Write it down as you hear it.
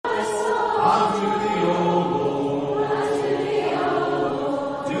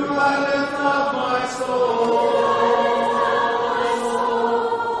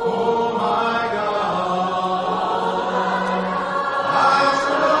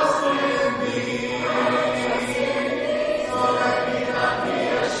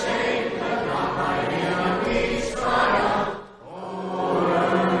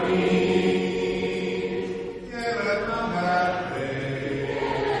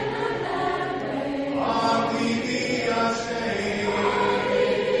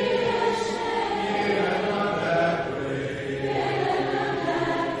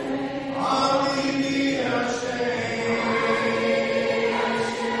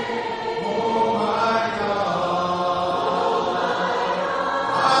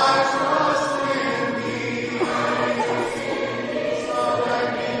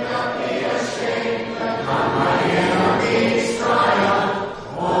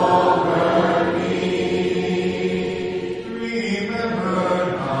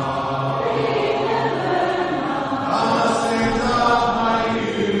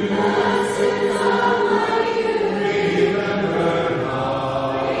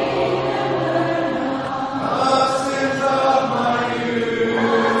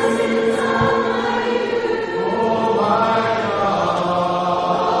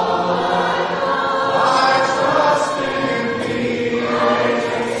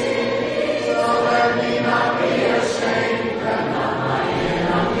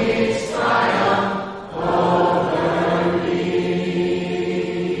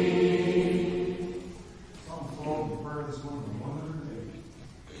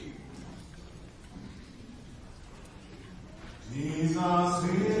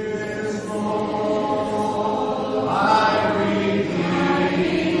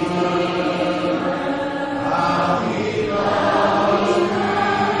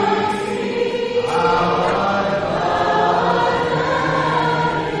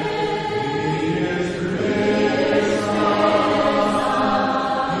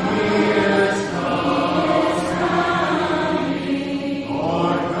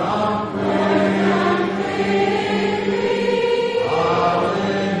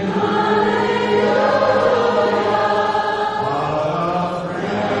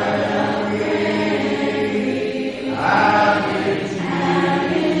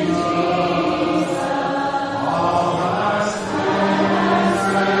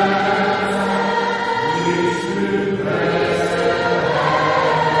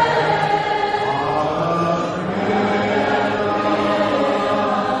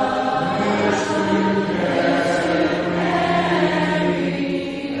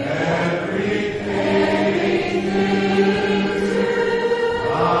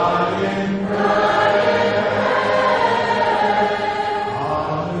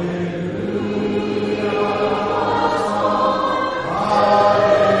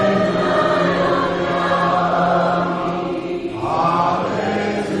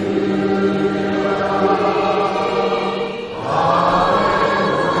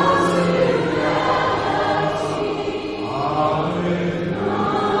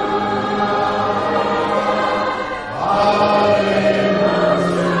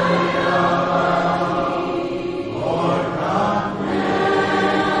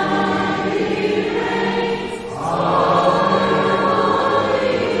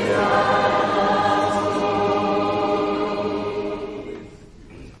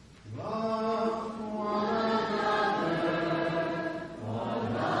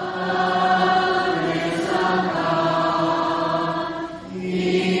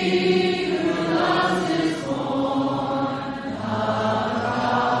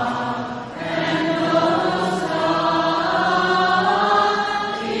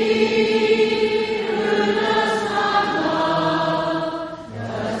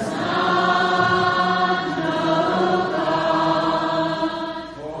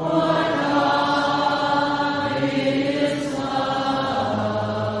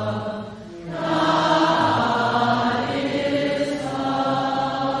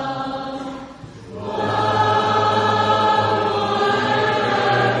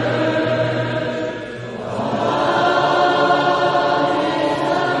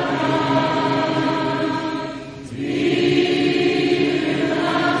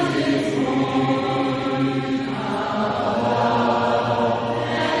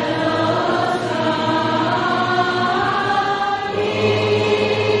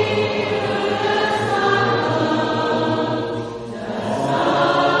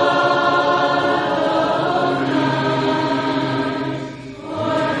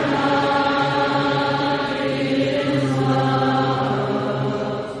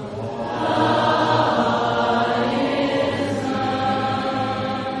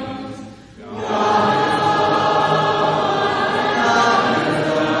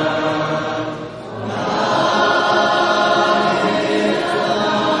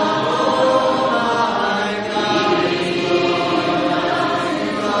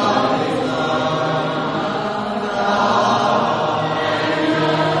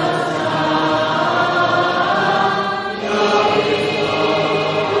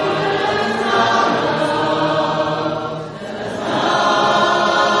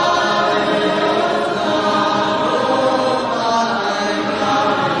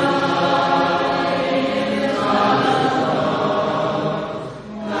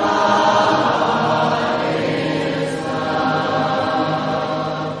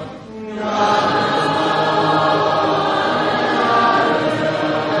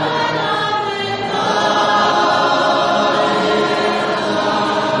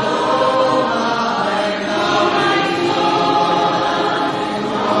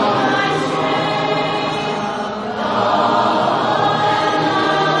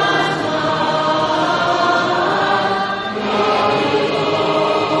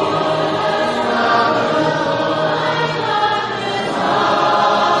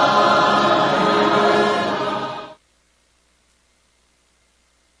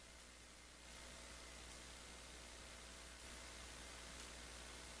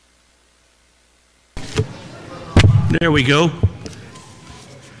There we go.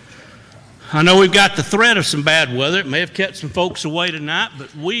 I know we've got the threat of some bad weather. It may have kept some folks away tonight,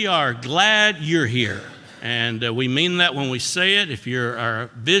 but we are glad you're here. And we mean that when we say it. If you're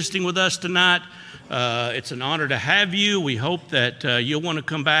visiting with us tonight, it's an honor to have you. We hope that you'll want to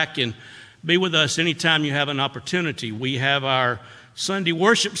come back and be with us anytime you have an opportunity. We have our Sunday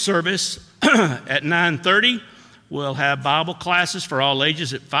worship service at 9:30. We'll have Bible classes for all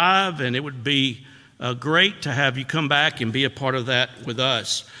ages at 5, and it would be great to have you come back and be a part of that with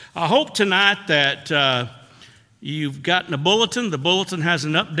us. I hope tonight that you've gotten a bulletin. The bulletin has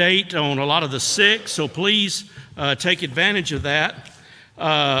an update on a lot of the sick, so please take advantage of that.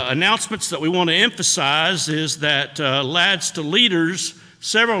 Announcements that we want to emphasize is that Lads to Leaders,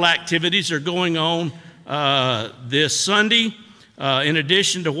 several activities are going on this Sunday. In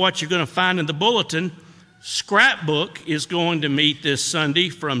addition to what you're going to find in the bulletin, Scrapbook is going to meet this Sunday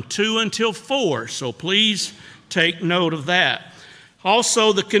from 2 until 4, so please take note of that.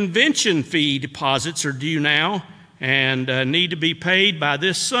 Also, the convention fee deposits are due now and need to be paid by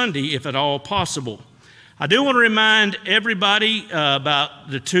this Sunday if at all possible. I do want to remind everybody about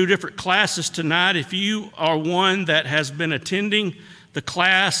the 2 different classes tonight. If you are one that has been attending the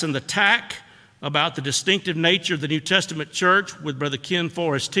class and the TAC about the distinctive nature of the New Testament church with Brother Ken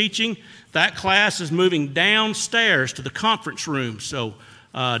Forrest teaching, that class is moving downstairs to the conference room. So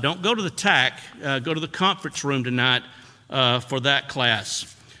don't go to the TAC, go to the conference room tonight for that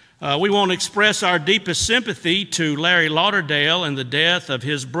class. We want to express our deepest sympathy to Larry Lauderdale and the death of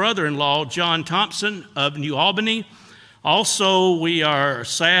his brother-in-law, John Thompson of New Albany. Also, we are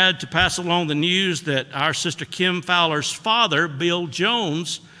sad to pass along the news that our sister Kim Fowler's father, Bill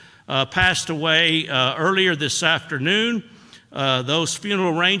Jones, passed away earlier this afternoon. Those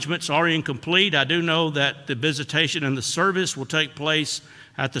funeral arrangements are incomplete. I do know that the visitation and the service will take place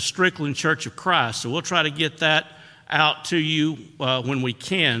at the Strickland Church of Christ, so we'll try to get that out to you when we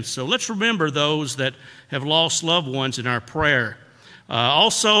can. So let's remember those that have lost loved ones in our prayer.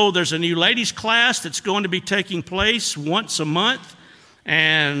 Also, there's a new ladies class that's going to be taking place once a month,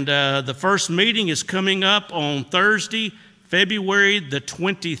 and the first meeting is coming up on Thursday, February the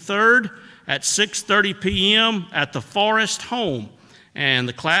 23rd at 6:30 p.m. at the Forest Home. And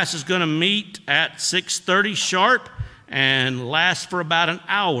the class is going to meet at 6:30 sharp and last for about an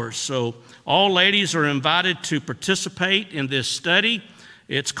hour. So all ladies are invited to participate in this study.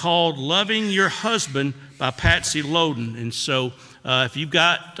 It's called Loving Your Husband by Patsy Loden. And so if you've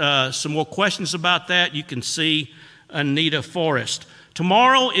got some more questions about that, you can see Anita Forrest.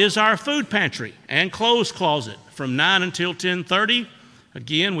 Tomorrow is our food pantry and clothes closet from 9 until 10:30.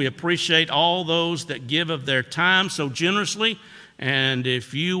 Again, we appreciate all those that give of their time so generously. And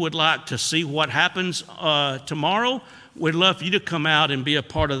if you would like to see what happens tomorrow, we'd love for you to come out and be a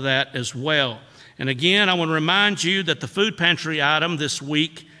part of that as well. And again, I want to remind you that the food pantry item this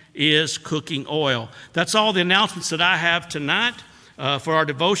week is cooking oil. That's all the announcements that I have tonight for our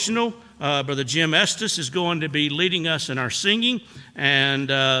devotional. Brother Jim Estes is going to be leading us in our singing, and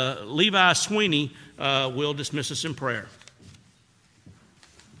Levi Sweeney will dismiss us in prayer.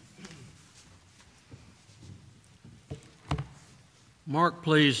 Mark,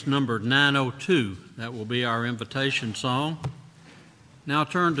 please, number 902. That will be our invitation song. Now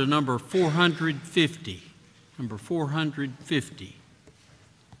turn to number 450. Number 450.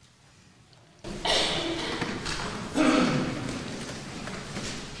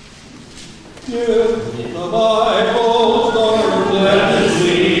 Give me the Bible, start let us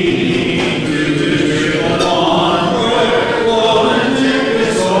read. Read on, break one and take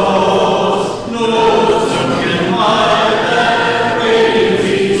the souls. No sun can hide that great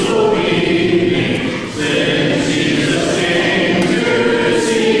peaceful meaning. Then Jesus came to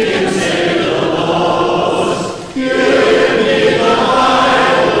seek and save the lost. Give me the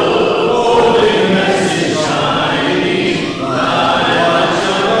Bible, holy message shining. Thy light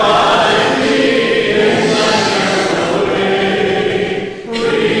shall guide me in thy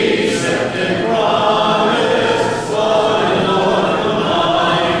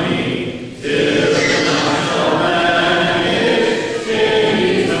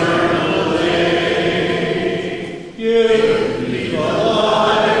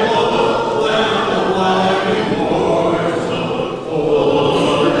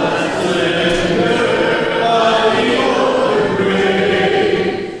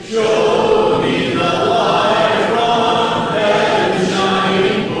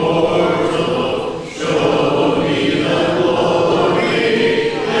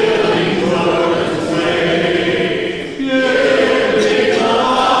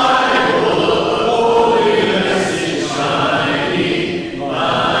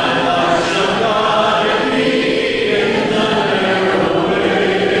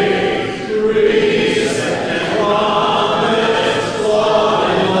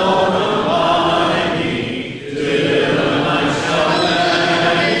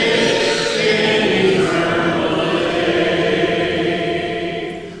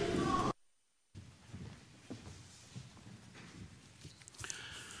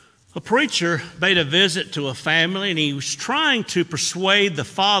preacher made a visit to a family, and he was trying to persuade the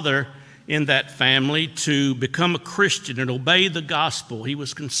father in that family to become a Christian and obey the gospel. He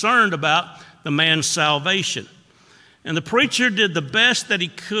was concerned about the man's salvation. And the preacher did the best that he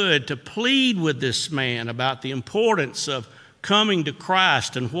could to plead with this man about the importance of coming to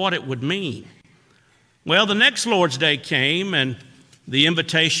Christ and what it would mean. Well, the next Lord's Day came, and the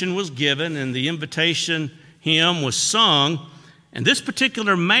invitation was given, and the invitation hymn was sung, and this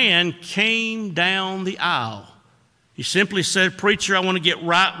particular man came down the aisle. He simply said, "Preacher, I want to get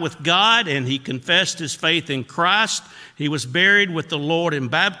right with God," and he confessed his faith in Christ. He was buried with the Lord in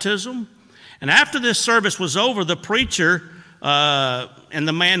baptism. And after this service was over, the preacher and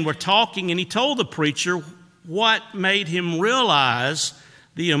the man were talking, and he told the preacher what made him realize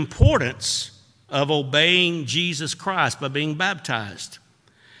the importance of obeying Jesus Christ by being baptized.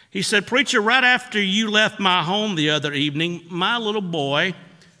 He said, "Preacher, right after you left my home the other evening, my little boy,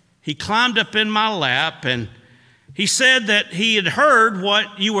 he climbed up in my lap, and he said that he had heard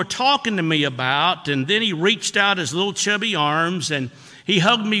what you were talking to me about, and then he reached out his little chubby arms, and he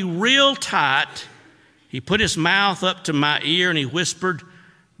hugged me real tight. He put his mouth up to my ear, and he whispered,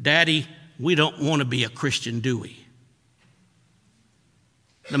 'Daddy, we don't want to be a Christian, do we?'"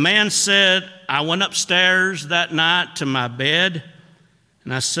 The man said, "I went upstairs that night to my bed,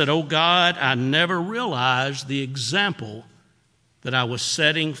 and I said, 'Oh God, I never realized the example that I was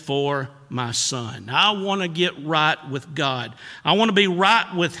setting for my son. I want to get right with God. I want to be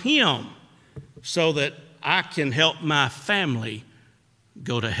right with Him so that I can help my family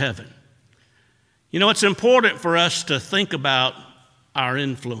go to heaven.'" You know, it's important for us to think about our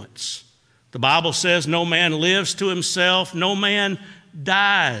influence. The Bible says no man lives to himself, no man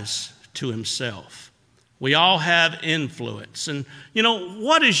dies to himself. We all have influence. And, you know,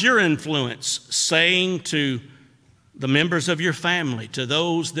 what is your influence saying to the members of your family, to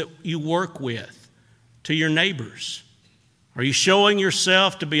those that you work with, to your neighbors? Are you showing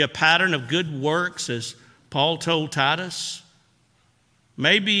yourself to be a pattern of good works, as Paul told Titus?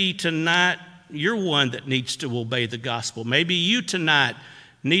 Maybe tonight you're one that needs to obey the gospel. Maybe you tonight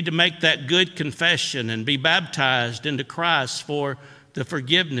need to make that good confession and be baptized into Christ for the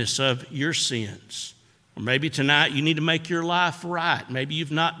forgiveness of your sins. Or maybe tonight you need to make your life right. Maybe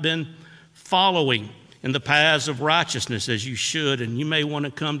you've not been following in the paths of righteousness as you should, and you may want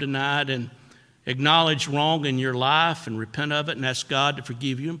to come tonight and acknowledge wrong in your life and repent of it and ask God to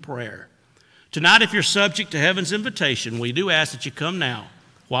forgive you in prayer. Tonight, if you're subject to heaven's invitation, we do ask that you come now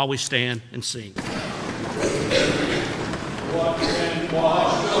while we stand and sing. What can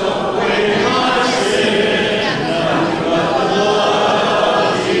wash away my sin? Nothing but the blood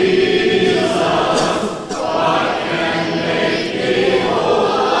of Jesus. What can make me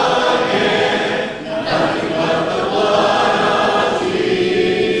whole again? Nothing but the blood of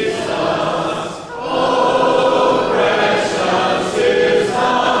Jesus. Oh, precious is the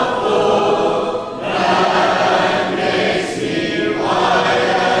flow that makes me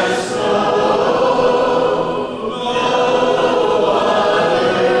white as snow.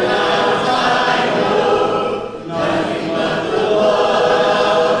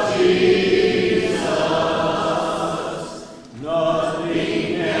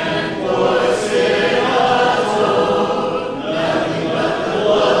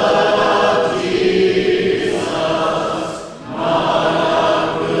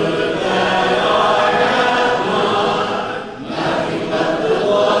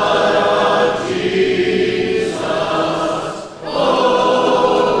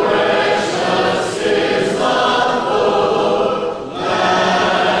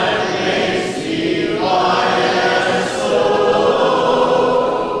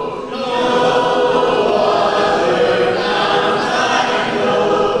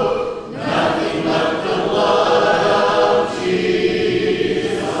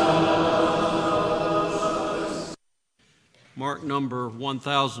 Mark number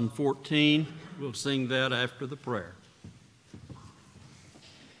 1014. We'll sing that after the prayer.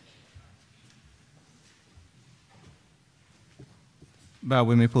 Bow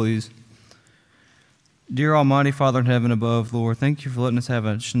with me, please. Dear Almighty Father in heaven above, Lord, thank you for letting us have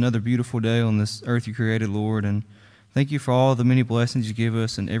another beautiful day on this earth you created, Lord, and thank you for all the many blessings you give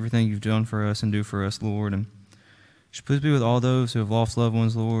us and everything you've done for us and do for us, Lord. And just please be with all those who have lost loved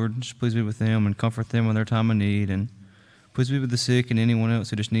ones, Lord. Just please be with them and comfort them in their time of need. And please be with the sick and anyone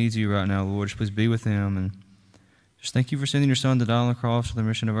else who just needs you right now, Lord. Just please be with them. And just thank you for sending your Son to die on the cross for the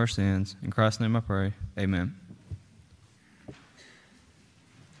remission of our sins. In Christ's name I pray. Amen.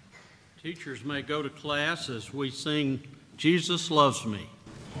 Teachers may go to class as we sing Jesus Loves Me.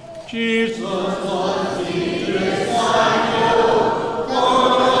 Jesus loves me, yes I know,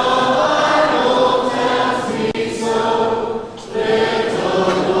 for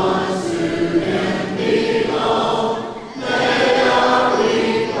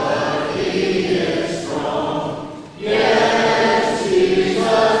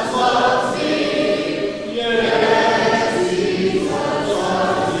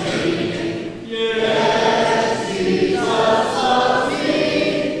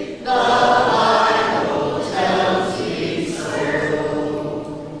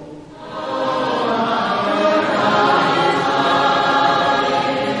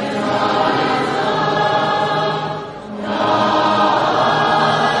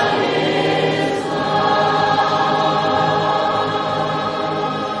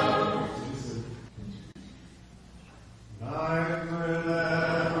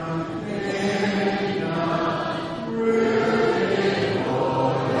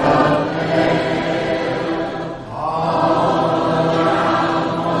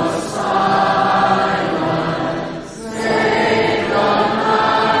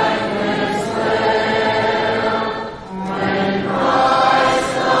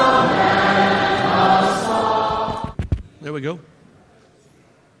we go.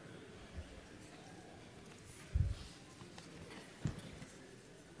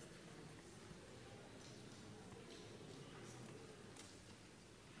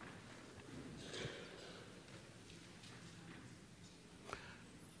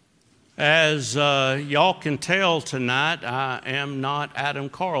 As y'all can tell tonight, I am not Adam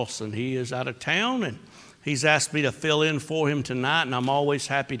Carlson. He is out of town, and he's asked me to fill in for him tonight, and I'm always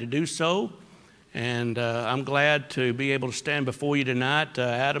happy to do so. And I'm glad to be able to stand before you tonight.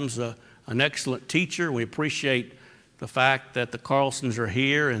 Adam's an excellent teacher. We appreciate the fact that the Carlsons are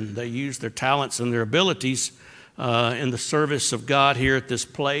here, and they use their talents and their abilities in the service of God here at this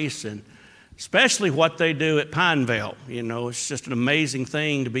place, and especially what they do at Pinevale. You know, it's just an amazing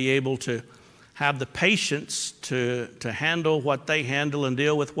thing to be able to have the patience to handle what they handle and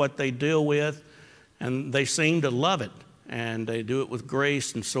deal with what they deal with, and they seem to love it, and they do it with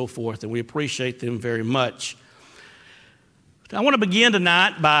grace and so forth, and we appreciate them very much. I want to begin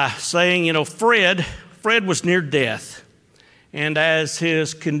tonight by saying, you know, Fred was near death, and as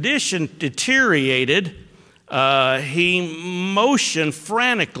his condition deteriorated, he motioned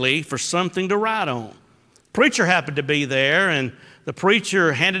frantically for something to write on. Preacher happened to be there, and the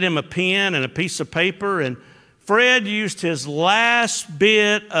preacher handed him a pen and a piece of paper, and Fred used his last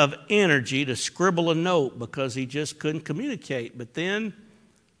bit of energy to scribble a note because he just couldn't communicate. But then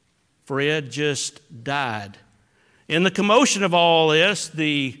Fred just died. In the commotion of all this,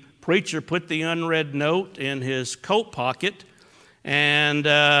 the preacher put the unread note in his coat pocket, and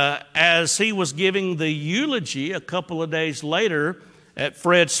as he was giving the eulogy a couple of days later at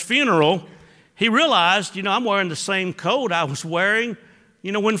Fred's funeral, he realized, you know, I'm wearing the same coat I was wearing,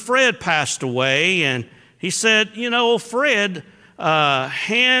 you know, when Fred passed away. And he said, you know, Fred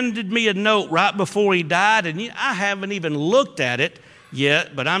handed me a note right before he died, and I haven't even looked at it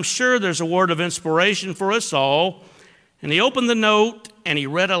yet, but I'm sure there's a word of inspiration for us all. And he opened the note and he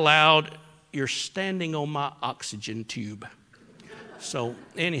read aloud, "You're standing on my oxygen tube." So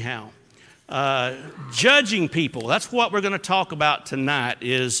anyhow, judging people, that's what we're going to talk about tonight,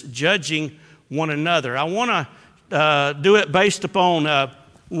 is judging one another. I want to do it based upon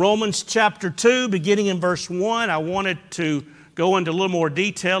Romans chapter 2, beginning in verse 1. I wanted to go into a little more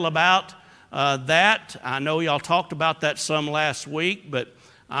detail about that. I know y'all talked about that some last week, but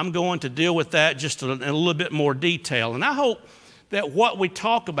I'm going to deal with that just in a little bit more detail. And I hope that what we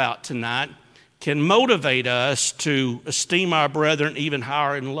talk about tonight can motivate us to esteem our brethren even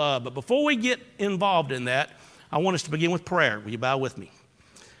higher in love. But before we get involved in that, I want us to begin with prayer. Will you bow with me?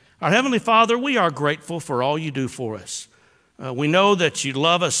 Our Heavenly Father, we are grateful for all you do for us. We know that you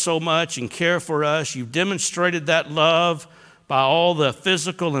love us so much and care for us. You've demonstrated that love by all the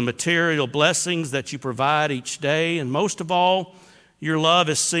physical and material blessings that you provide each day. And most of all, your love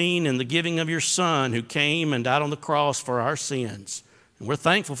is seen in the giving of your Son, who came and died on the cross for our sins. And we're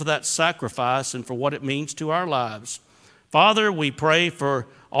thankful for that sacrifice and for what it means to our lives. Father, we pray for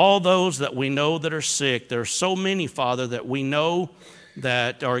all those that we know that are sick. There are so many, Father, that we know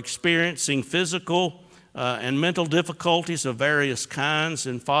that are experiencing physical and mental difficulties of various kinds.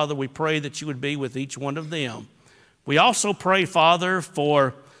 And Father, we pray that you would be with each one of them. We also pray, Father,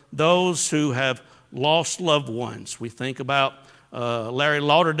 for those who have lost loved ones. We think about Larry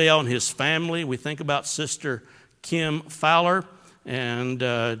Lauderdale and his family. We think about Sister Kim Fowler and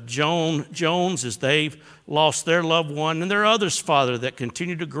Joan Jones as they've lost their loved one. And there are others, Father, that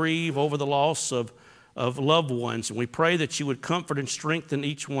continue to grieve over the loss of loved ones. And we pray that you would comfort and strengthen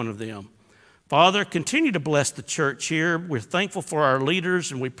each one of them. Father, continue to bless the church here. We're thankful for our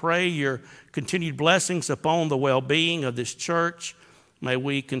leaders, and we pray your continued blessings upon the well-being of this church. May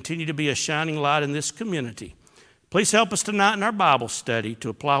we continue to be a shining light in this community. Please help us tonight in our Bible study to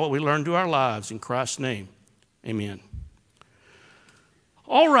apply what we learn to our lives. In Christ's name, amen.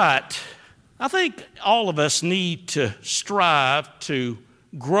 All right, I think all of us need to strive to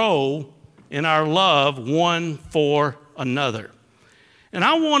grow in our love one for another. And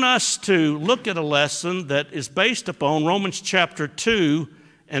I want us to look at a lesson that is based upon Romans chapter 2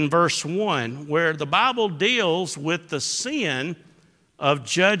 and verse 1, where the Bible deals with the sin of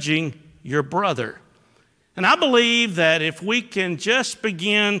judging your brother. And I believe that if we can just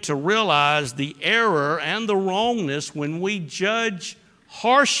begin to realize the error and the wrongness when we judge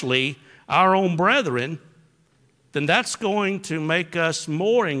harshly our own brethren, then that's going to make us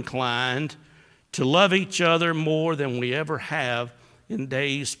more inclined to love each other more than we ever have in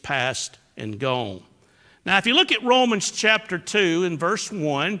days past and gone. Now, if you look at Romans chapter 2 and verse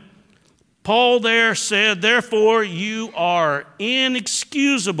 1, Paul there said, "Therefore you are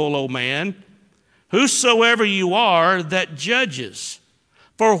inexcusable, O man, whosoever you are that judges.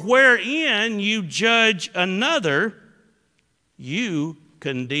 For wherein you judge another, you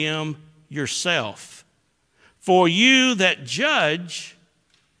condemn yourself. For you that judge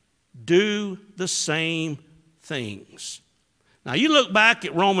do the same things. Now you look back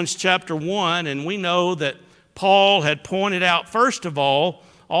at Romans chapter 1, and we know that Paul had pointed out, first of all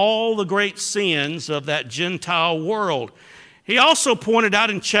the great sins of that Gentile world. He also pointed out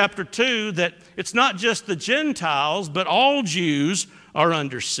in chapter 2 that it's not just the Gentiles, but all Jews are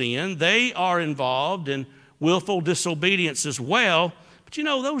under sin. They are involved in willful disobedience as well. But you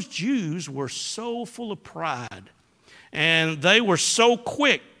know, those Jews were so full of pride, and they were so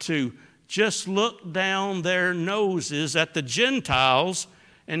quick to just look down their noses at the Gentiles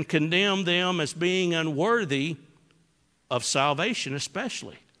and condemn them as being unworthy of salvation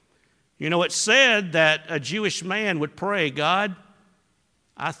especially. You know, it's said that a Jewish man would pray, God,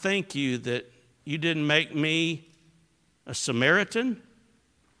 I thank you that you didn't make me a Samaritan,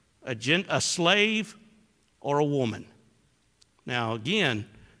 a slave, or a woman. Now, again,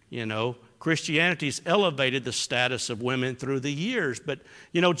 you know, Christianity's elevated the status of women through the years. But,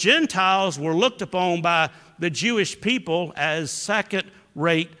 you know, Gentiles were looked upon by the Jewish people as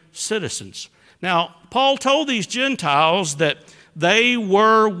second-rate citizens. Now, Paul told these Gentiles that they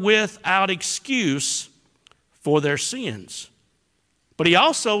were without excuse for their sins. But he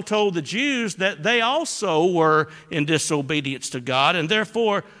also told the Jews that they also were in disobedience to God, and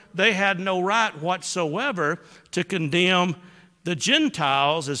therefore they had no right whatsoever to condemn the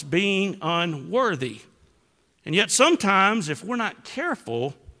Gentiles as being unworthy. And yet sometimes, if we're not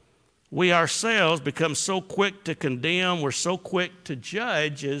careful, we ourselves become so quick to condemn, we're so quick to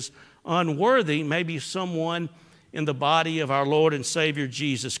judge as unworthy, maybe someone in the body of our Lord and Savior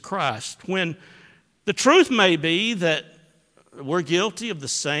Jesus Christ, when the truth may be that we're guilty of the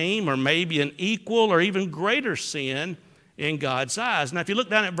same or maybe an equal or even greater sin in God's eyes. Now, if you look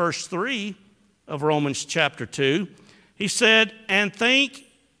down at verse 3 of Romans chapter 2, he said, and think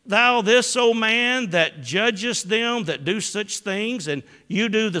thou this, O man, that judgest them that do such things, and you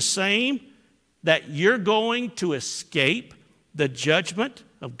do the same, that you're going to escape the judgment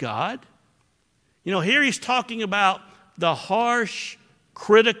of God? You know, here he's talking about the harsh,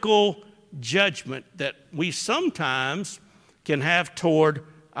 critical judgment that we sometimes can have toward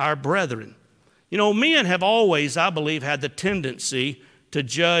our brethren. You know, men have always, I believe, had the tendency to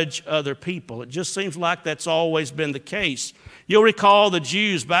judge other people. It just seems like that's always been the case. You'll recall the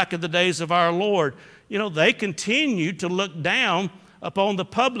Jews back in the days of our Lord. You know, they continued to look down upon the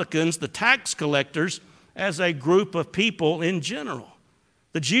publicans, the tax collectors, as a group of people in general.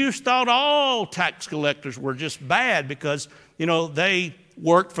 The Jews thought all tax collectors were just bad because, you know, they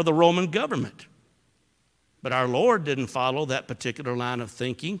worked for the Roman government. But our Lord didn't follow that particular line of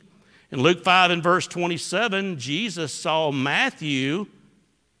thinking. In Luke 5 and verse 27, Jesus saw Matthew,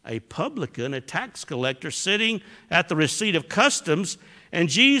 a publican, a tax collector, sitting at the receipt of customs, and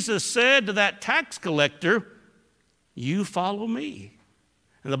Jesus said to that tax collector, you follow me.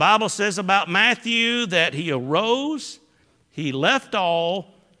 And the Bible says about Matthew that he arose, he left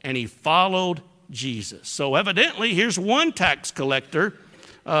all, and he followed Jesus. So evidently, here's one tax collector,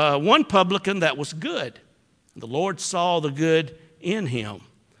 one publican that was good. The Lord saw the good in him.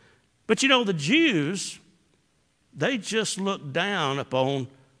 But you know, the Jews, they just looked down upon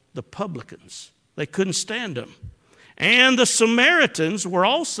the publicans. They couldn't stand them. And the Samaritans were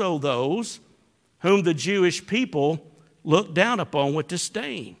also those whom the Jewish people looked down upon with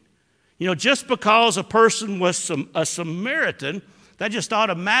disdain. You know, just because a person was a Samaritan, that just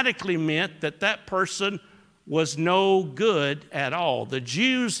automatically meant that that person was no good at all. The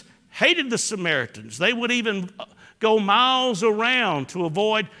Jews hated the Samaritans. They would even go miles around to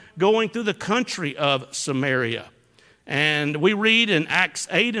avoid going through the country of Samaria. And we read in Acts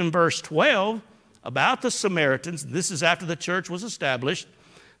 8 and verse 12 about the Samaritans, this is after the church was established,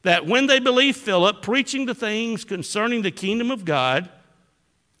 that when they believed Philip, preaching the things concerning the kingdom of God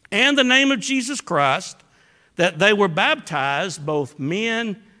and the name of Jesus Christ, that they were baptized, both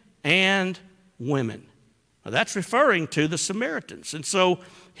men and women. Now, that's referring to the Samaritans. And so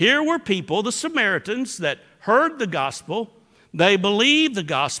here were people, the Samaritans, that heard the gospel, they believed the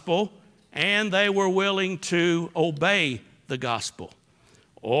gospel, and they were willing to obey the gospel.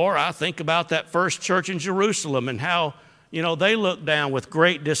 Or I think about that first church in Jerusalem and how, you know, they looked down with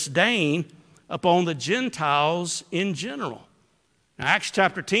great disdain upon the Gentiles in general. Now, Acts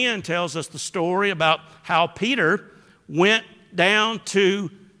chapter 10 tells us the story about how Peter went down to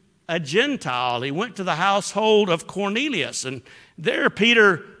a Gentile. He went to the household of Cornelius, and there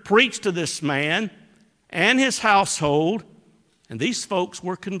Peter preached to this man and his household, and these folks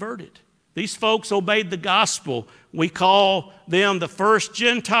were converted. These folks obeyed the gospel. We call them the first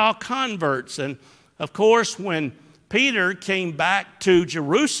Gentile converts. And of course, when Peter came back to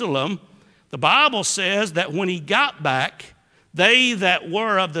Jerusalem, the Bible says that when he got back, they that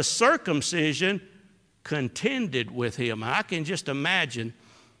were of the circumcision contended with him. I can just imagine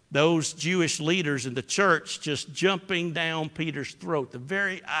those Jewish leaders in the church just jumping down Peter's throat. The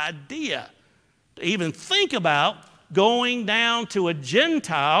very idea to even think about going down to a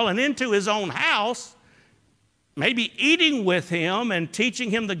Gentile and into his own house, maybe eating with him and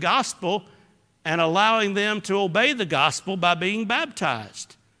teaching him the gospel and allowing them to obey the gospel by being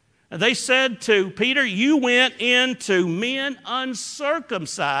baptized. And they said to Peter, "You went into men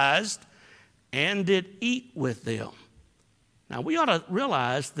uncircumcised and did eat with them." Now, we ought to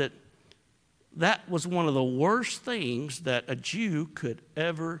realize that that was one of the worst things that a Jew could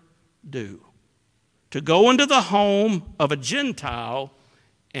ever do, to go into the home of a Gentile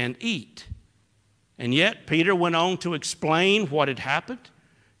and eat. And yet, Peter went on to explain what had happened.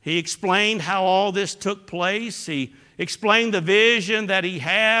 He explained how all this took place. He explained the vision that he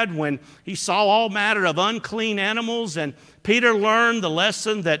had when he saw all manner of unclean animals. And Peter learned the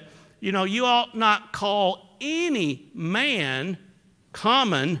lesson that, you ought not call any man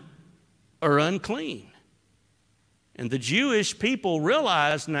common or unclean. And the Jewish people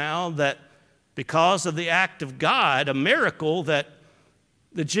realize now that because of the act of God, a miracle, that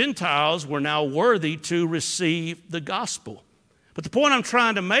the Gentiles were now worthy to receive the gospel. But the point I'm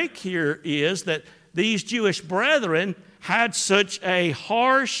trying to make here is that these Jewish brethren had such a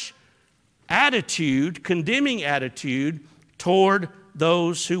harsh attitude, condemning attitude toward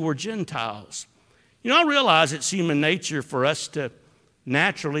those who were Gentiles. I realize it's human nature for us to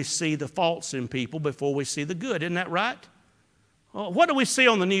naturally see the faults in people before we see the good. Isn't that right? What do we see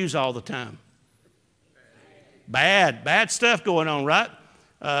on the news all the time? Bad stuff going on, right?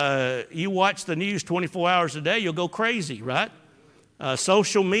 You watch the news 24 hours a day, you'll go crazy, right?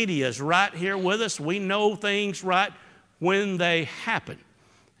 Social media is right here with us. We know things right when they happen.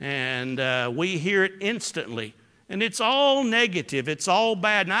 And we hear it instantly. And it's all negative. It's all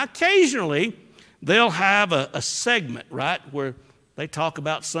bad. Now, occasionally, they'll have a segment, right, where they talk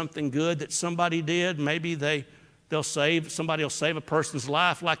about something good that somebody did. Maybe somebody will save a person's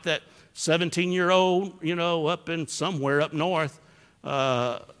life, like that 17-year-old, up in somewhere up north.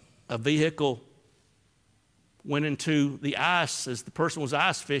 A vehicle went into the ice as the person was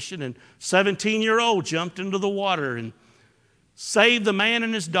ice fishing, and 17-year-old jumped into the water and saved the man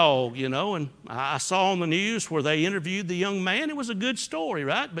and his dog, and I saw on the news where they interviewed the young man. It was a good story,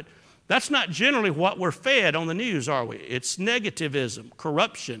 right? But that's not generally what we're fed on the news, are we? It's negativism,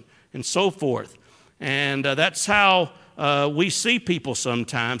 corruption, and so forth. And that's how we see people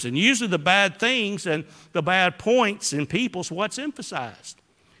sometimes. And usually the bad things and the bad points in people's what's emphasized.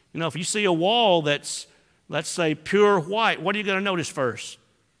 If you see a wall that's, let's say, pure white, what are you going to notice first?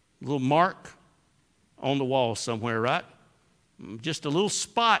 A little mark on the wall somewhere, right? Just a little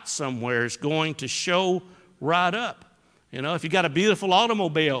spot somewhere is going to show right up. If you got a beautiful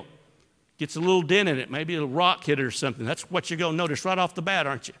automobile, gets a little dent in it, maybe a rock hit it or something, that's what you're going to notice right off the bat,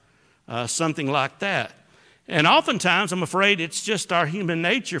 aren't you? Something like that. And oftentimes, I'm afraid it's just our human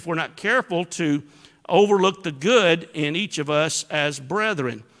nature, if we're not careful, to overlook the good in each of us as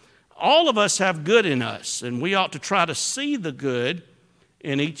brethren. All of us have good in us, and we ought to try to see the good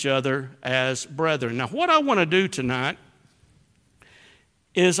in each other as brethren. Now, what I want to do tonight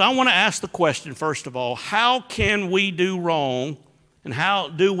is I want to ask the question, first of all, how can we do wrong, and how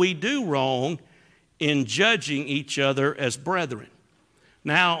do we do wrong in judging each other as brethren?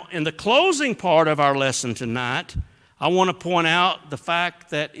 Now, in the closing part of our lesson tonight, I want to point out the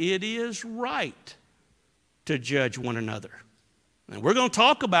fact that it is right to judge one another. And we're going to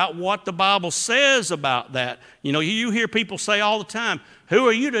talk about what the Bible says about that. You hear people say all the time, "Who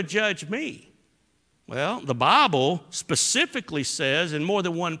are you to judge me?" Well, the Bible specifically says in more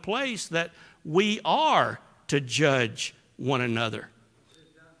than one place that we are to judge one another.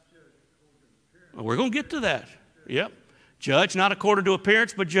 We're going to get to that. Yep. Judge not according to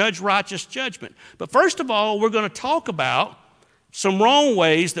appearance, but judge righteous judgment. But first of all, we're going to talk about some wrong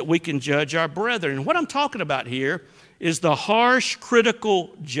ways that we can judge our brethren. And what I'm talking about here is the harsh,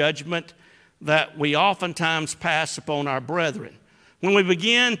 critical judgment that we oftentimes pass upon our brethren. When we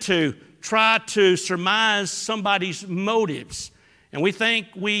begin to try to surmise somebody's motives, and we think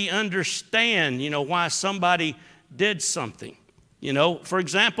we understand, why somebody did something. For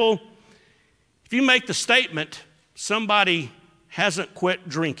example, if you make the statement, somebody hasn't quit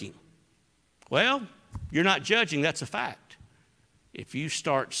drinking, well, you're not judging, that's a fact. If you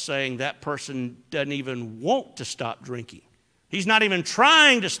start saying that person doesn't even want to stop drinking, he's not even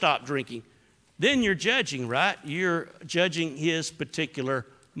trying to stop drinking, then you're judging, right? You're judging his particular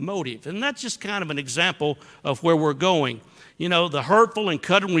motive. And that's just kind of an example of where we're going. You know, the hurtful and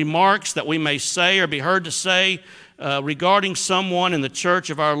cutting remarks that we may say or be heard to say regarding someone in the church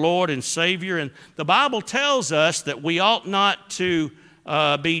of our Lord and Savior. And the Bible tells us that we ought not to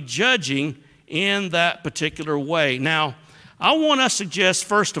be judging in that particular way. Now, I want to suggest,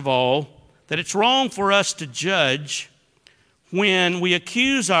 first of all, that it's wrong for us to judge when we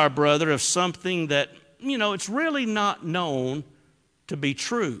accuse our brother of something that, you know, it's really not known to be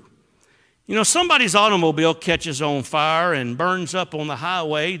true. You know, somebody's automobile catches on fire and burns up on the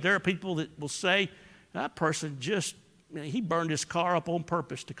highway. There are people that will say, that person he burned his car up on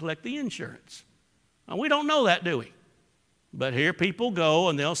purpose to collect the insurance. Now, we don't know that, do we? But here people go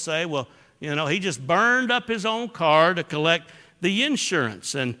and they'll say, well, you know, he just burned up his own car to collect the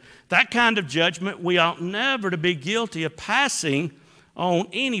insurance. And that kind of judgment we ought never to be guilty of passing on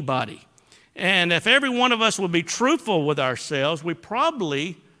anybody. And if every one of us would be truthful with ourselves, we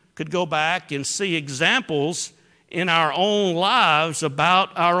probably could go back and see examples in our own lives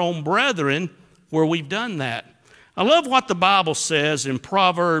about our own brethren where we've done that. I love what the Bible says in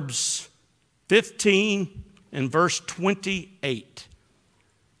Proverbs 15 and verse 28.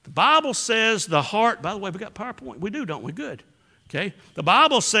 The Bible says the heart, by the way, we got PowerPoint. We do, don't we? Good. Okay. The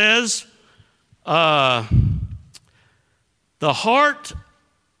Bible says the heart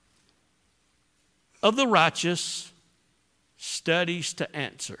of the righteous studies to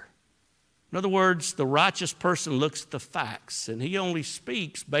answer. In other words, the righteous person looks at the facts, and he only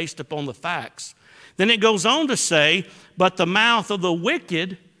speaks based upon the facts. Then it goes on to say, but the mouth of the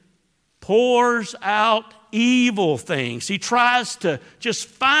wicked pours out evil things. He tries to just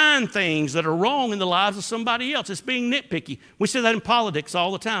find things that are wrong in the lives of somebody else. It's being nitpicky. We see that in politics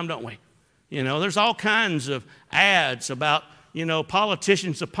all the time, don't we? You know, there's all kinds of ads about, you know,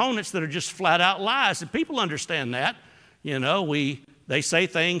 politicians' opponents that are just flat out lies, and people understand that. You know, they say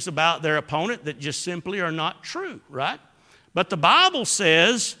things about their opponent that just simply are not true, right? But the Bible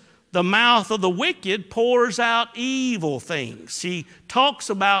says the mouth of the wicked pours out evil things. He talks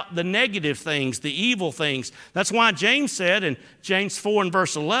about the negative things, the evil things. That's why James said in James 4 and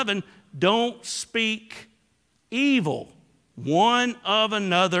verse 11, don't speak evil one of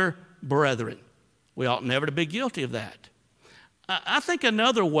another brethren. We ought never to be guilty of that. I think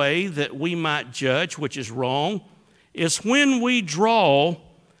another way that we might judge, which is wrong, is when we draw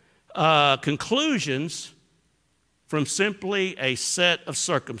conclusions from simply a set of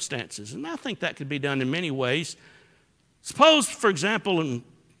circumstances. And I think that could be done in many ways. Suppose, for example,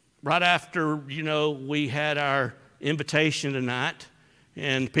 right after, you know, we had our invitation tonight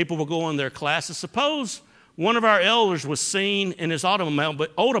and people were going their classes, suppose one of our elders was seen in his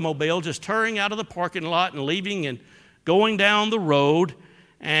automobile just hurrying out of the parking lot and leaving and going down the road,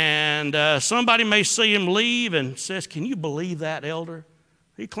 and somebody may see him leave and says, can you believe that, elder?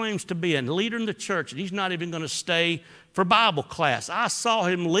 He claims to be a leader in the church, and he's not even going to stay for Bible class. I saw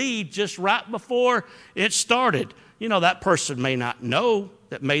him leave just right before it started. You know, that person may not know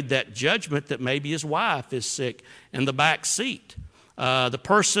that made that judgment that maybe his wife is sick in the back seat. The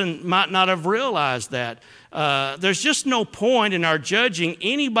person might not have realized that. There's just no point in our judging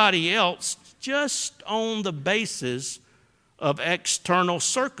anybody else just on the basis of external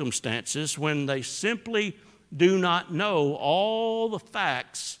circumstances when they simply do not know all the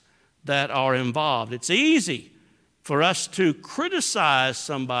facts that are involved. It's easy for us to criticize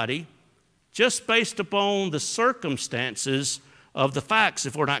somebody just based upon the circumstances of the facts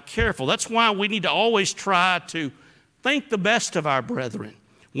if we're not careful. That's why we need to always try to think the best of our brethren.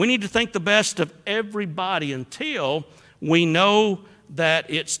 We need to think the best of everybody until we know that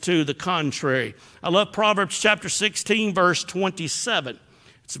it's to the contrary. I love Proverbs chapter 16, verse 27.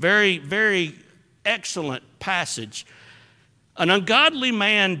 It's a very, very excellent passage. An ungodly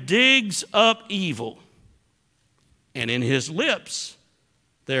man digs up evil, and in his lips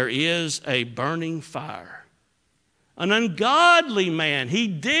there is a burning fire. An ungodly man, he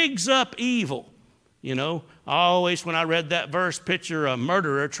digs up evil. You know, I always, when I read that verse, picture a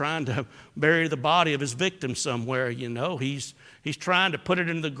murderer trying to bury the body of his victim somewhere. You know, he's trying to put it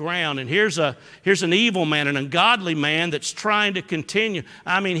in the ground. And here's an evil man, an ungodly man that's trying to continue.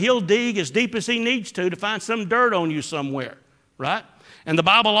 I mean, he'll dig as deep as he needs to find some dirt on you somewhere, right? And the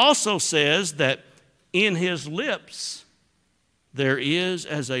Bible also says that in his lips there is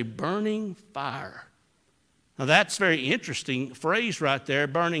as a burning fire. Now that's a very interesting phrase right there,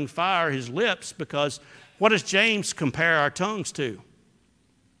 burning fire, his lips, because what does James compare our tongues to?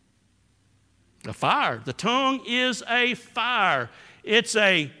 A fire. The tongue is a fire. It's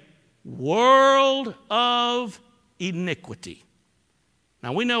a world of iniquity.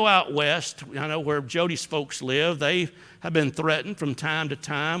 Now, we know out west, I know where Jody's folks live, they have been threatened from time to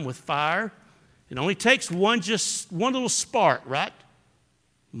time with fire. It only takes one little spark, right?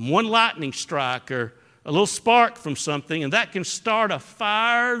 One lightning strike or a little spark from something, and that can start a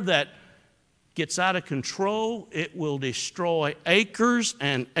fire that gets out of control. It will destroy acres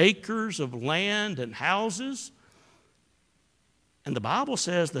and acres of land and houses. And the Bible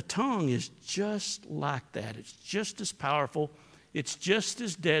says the tongue is just like that. It's just as powerful. It's just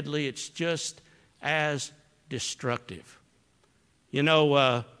as deadly. It's just as destructive. You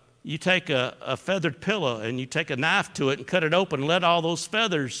know, you take a feathered pillow and you take a knife to it and cut it open and let all those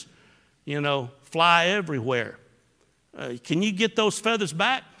feathers, fly everywhere. Can you get those feathers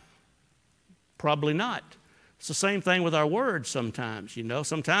back? Probably not. It's the same thing with our words sometimes,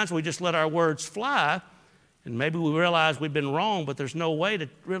 Sometimes we just let our words fly, and maybe we realize we've been wrong, but there's no way to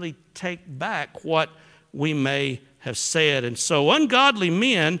really take back what we may have said. And so ungodly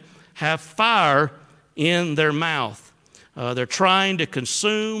men have fire in their mouth. They're trying to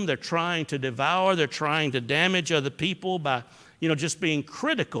consume, they're trying to devour, they're trying to damage other people by, just being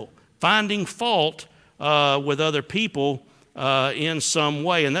critical, finding fault with other people in some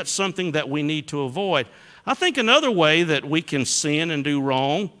way. And that's something that we need to avoid. I think another way that we can sin and do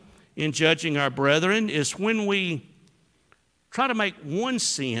wrong in judging our brethren is when we try to make one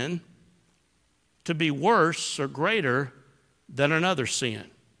sin to be worse or greater than another sin.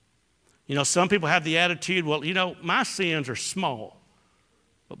 Some people have the attitude, well, my sins are small,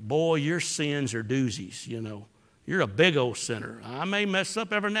 but boy, your sins are doozies, You're a big old sinner. I may mess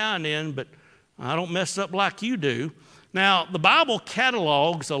up every now and then, but I don't mess up like you do. Now, the Bible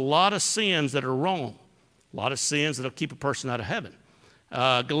catalogs a lot of sins that are wrong, a lot of sins that will keep a person out of heaven.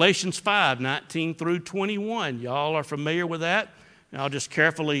 Galatians 5:19 through 21. Y'all are familiar with that. And I'll just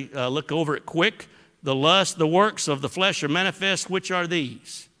carefully look over it quick. The lust, the works of the flesh are manifest, which are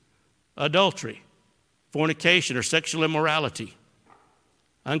these: adultery, fornication or sexual immorality,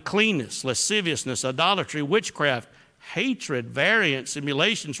 uncleanness, lasciviousness, idolatry, witchcraft, hatred, variance,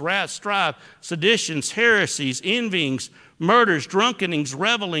 emulations, wrath, strife, seditions, heresies, envyings, murders, drunkenings,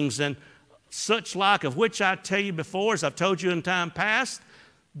 revelings, and such like, of which I tell you before, as I've told you in time past,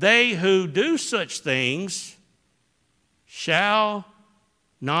 they who do such things shall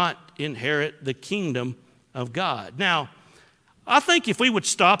not inherit the kingdom of God. Now, I think if we would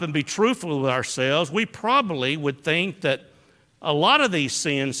stop and be truthful with ourselves, we probably would think that a lot of these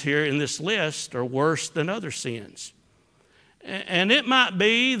sins here in this list are worse than other sins. And it might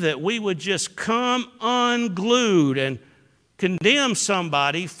be that we would just come unglued and condemn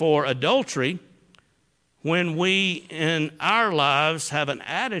somebody for adultery when we in our lives have an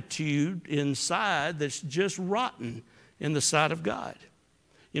attitude inside that's just rotten in the sight of God.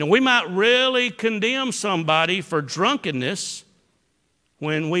 We might really condemn somebody for drunkenness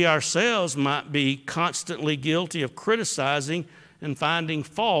when we ourselves might be constantly guilty of criticizing and finding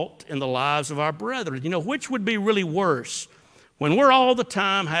fault in the lives of our brethren. Which would be really worse? When we're all the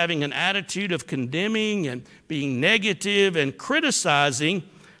time having an attitude of condemning and being negative and criticizing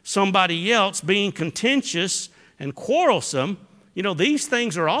somebody else, being contentious and quarrelsome, these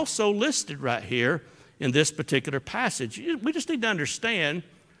things are also listed right here in this particular passage. We just need to understand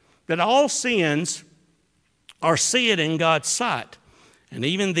that all sins are sin in God's sight. And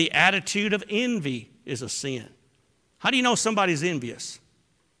even the attitude of envy is a sin. How do you know somebody's envious?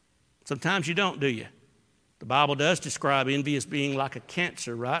 Sometimes you don't, do you? The Bible does describe envy as being like a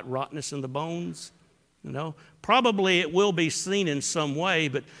cancer, right? Rottenness in the bones, Probably it will be seen in some way,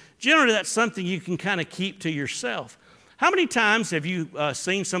 but generally that's something you can kind of keep to yourself. How many times have you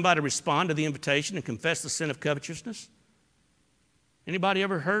seen somebody respond to the invitation and confess the sin of covetousness? Anybody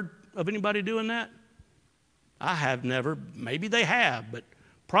ever heard of anybody doing that? I have never. Maybe they have, but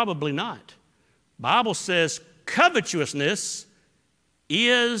probably not. Bible says covetousness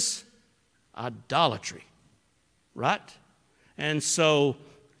is idolatry, right? And so,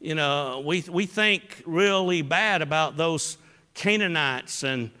 we think really bad about those Canaanites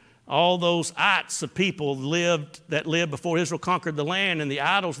and all those ites of people that lived before Israel conquered the land and the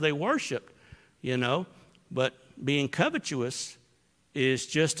idols they worshiped, But being covetous is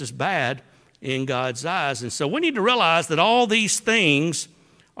just as bad in God's eyes. And so we need to realize that all these things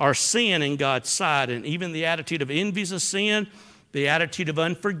are sin in God's sight. And even the attitude of envy is a sin. The attitude of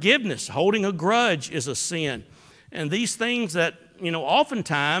unforgiveness, holding a grudge, is a sin. And these things that,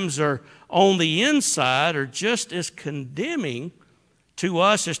 oftentimes are on the inside are just as condemning to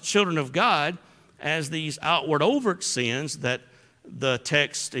us as children of God as these outward overt sins that the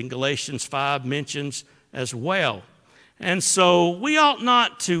text in Galatians 5 mentions as well. And so we ought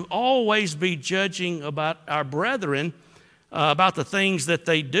not to always be judging about our brethren about the things that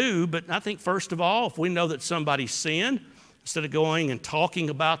they do, but I think first of all, if we know that somebody's sinned, instead of going and talking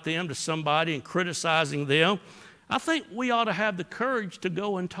about them to somebody and criticizing them, I think we ought to have the courage to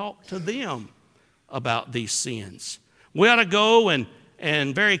go and talk to them about these sins. We ought to go and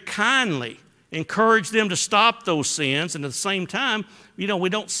very kindly encourage them to stop those sins, and at the same time, we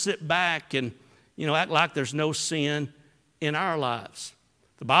don't sit back and act like there's no sin in our lives.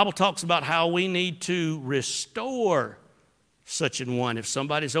 The Bible talks about how we need to restore such an one. If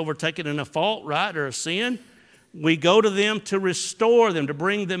somebody's overtaken in a fault, right, or a sin, we go to them to restore them, to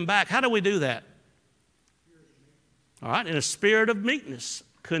bring them back. How do we do that? All right, in a spirit of meekness,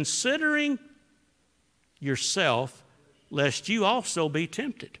 considering yourself, lest you also be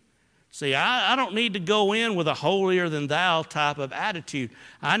tempted. See, I don't need to go in with a holier-than-thou type of attitude.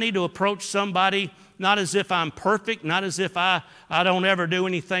 I need to approach somebody not as if I'm perfect, not as if I don't ever do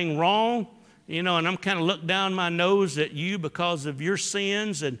anything wrong, and I'm kind of look down my nose at you because of your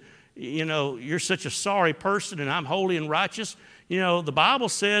sins, and, you're such a sorry person, and I'm holy and righteous. The Bible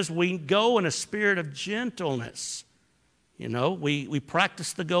says we go in a spirit of gentleness. We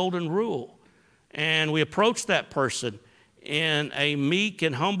practice the golden rule, and we approach that person in a meek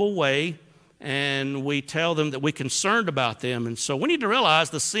and humble way, and we tell them that we're concerned about them. And so we need to realize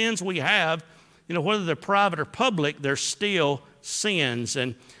the sins we have, whether they're private or public, they're still sins.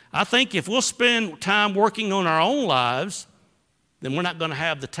 And I think if we'll spend time working on our own lives, then we're not going to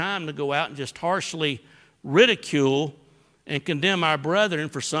have the time to go out and just harshly ridicule and condemn our brethren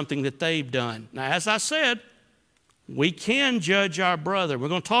for something that they've done. Now, as I said, we can judge our brother. We're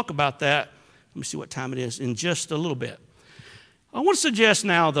going to talk about that. Let me see what time it is in just a little bit. I want to suggest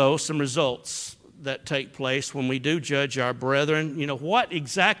now, though, some results that take place when we do judge our brethren. What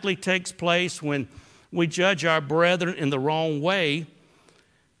exactly takes place when we judge our brethren in the wrong way?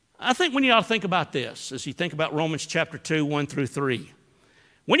 I think we need to think about this as you think about Romans chapter 2, 1 through 3.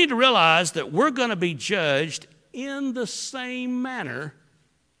 We need to realize that we're going to be judged in the same manner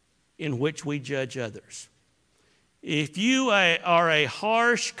in which we judge others. If you are a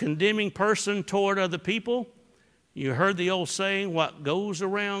harsh, condemning person toward other people, you heard the old saying, what goes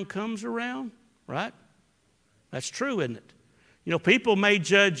around comes around, right? That's true, isn't it? People may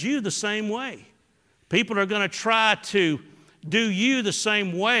judge you the same way. People are going to try to do you the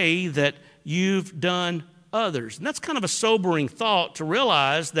same way that you've done others. And that's kind of a sobering thought to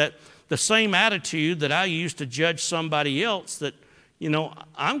realize that the same attitude that I use to judge somebody else, that,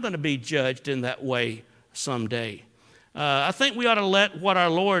 I'm going to be judged in that way someday. I think we ought to let what our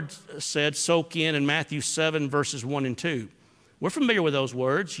Lord said soak in Matthew 7, verses 1 and 2. We're familiar with those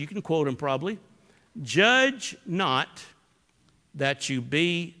words. You can quote them probably. Judge not that you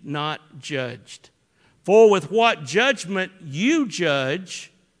be not judged. For with what judgment you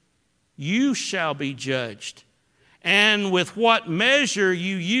judge, you shall be judged. And with what measure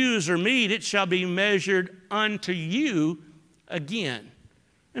you use or mete, it shall be measured unto you again.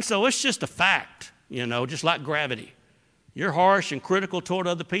 And so it's just a fact, just like gravity. You're harsh and critical toward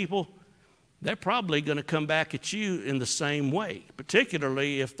other people, they're probably going to come back at you in the same way,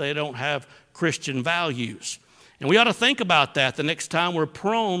 particularly if they don't have Christian values. And we ought to think about that the next time we're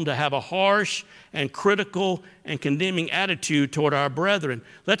prone to have a harsh and critical and condemning attitude toward our brethren.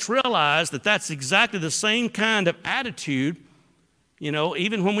 Let's realize that that's exactly the same kind of attitude,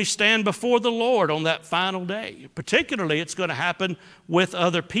 even when we stand before the Lord on that final day. Particularly, it's going to happen with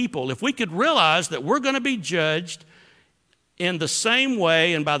other people. If we could realize that we're going to be judged in the same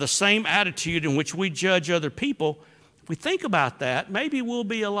way and by the same attitude in which we judge other people, if we think about that, maybe we'll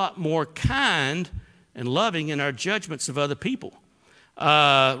be a lot more kind and loving in our judgments of other people.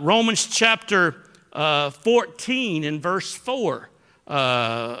 Romans chapter 14 and verse 4,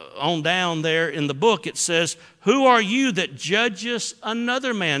 on down there in the book, it says, "Who are you that judgest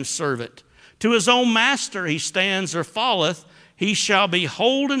another man's servant? To his own master he stands or falleth, he shall be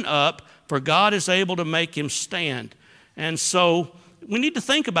holden up, for God is able to make him stand." And so we need to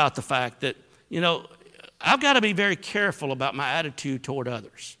think about the fact that, I've got to be very careful about my attitude toward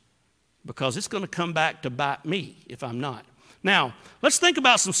others, because it's going to come back to bite me if I'm not. Now, let's think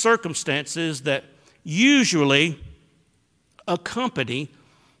about some circumstances that usually accompany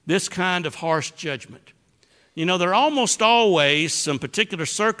this kind of harsh judgment. There are almost always some particular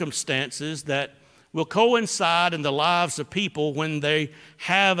circumstances that will coincide in the lives of people when they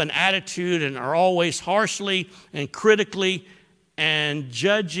have an attitude and are always harshly and critically and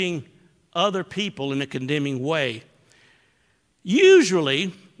judging other people in a condemning way.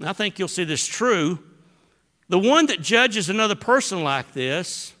 Usually, and I think you'll see this true, the one that judges another person like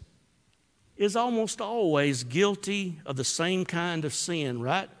this is almost always guilty of the same kind of sin,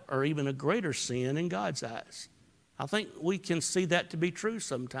 right? Or even a greater sin in God's eyes. I think we can see that to be true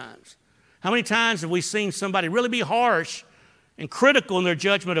sometimes. How many times have we seen somebody really be harsh and critical in their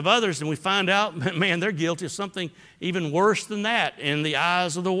judgment of others, and we find out, man, they're guilty of something even worse than that in the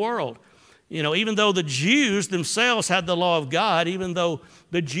eyes of the world? You know, even though the Jews themselves had the law of God, even though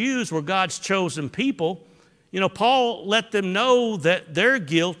the Jews were God's chosen people, you know, Paul let them know that they're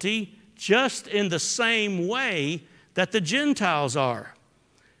guilty just in the same way that the Gentiles are.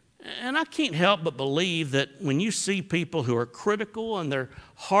 And I can't help but believe that when you see people who are critical and they're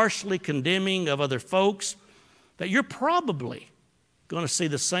harshly condemning of other folks, that you're probably going to see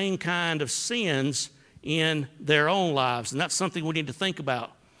the same kind of sins in their own lives. And that's something we need to think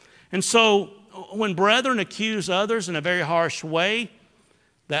about. And so when brethren accuse others in a very harsh way,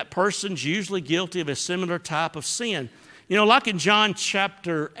 that person's usually guilty of a similar type of sin. You know, like in John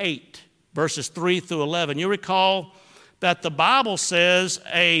chapter 8, verses 3 through 11, you recall that the Bible says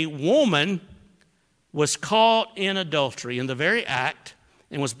a woman was caught in adultery in the very act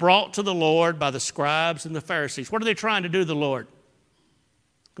and was brought to the Lord by the scribes and the Pharisees. What are they trying to do to the Lord?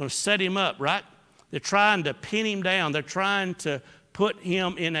 Going to set him up, right? They're trying to pin him down. They're trying to put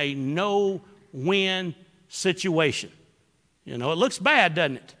him in a no-win situation. You know, it looks bad,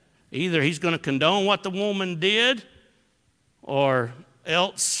 doesn't it? Either he's going to condone what the woman did, or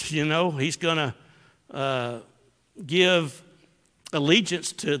else, you know, he's going to give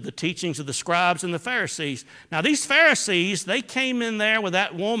allegiance to the teachings of the scribes and the Pharisees. Now, these Pharisees, they came in there with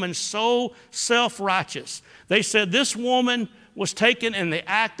that woman so self-righteous. They said this woman was taken in the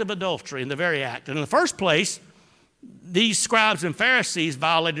act of adultery, in the very act. And in the first place, these scribes and Pharisees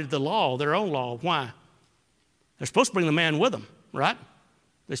violated the law, their own law. Why? They're supposed to bring the man with them, right?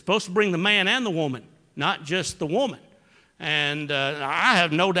 They're supposed to bring the man and the woman, not just the woman. And I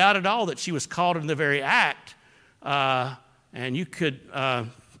have no doubt at all that she was caught in the very act. And you could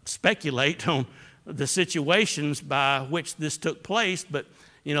speculate on the situations by which this took place. But,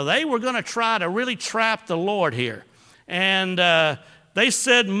 you know, they were going to try to really trap the Lord here. And they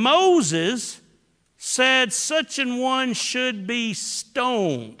said, Moses said such an one should be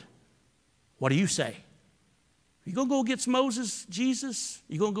stoned. What do you say? You going to go against Moses, Jesus?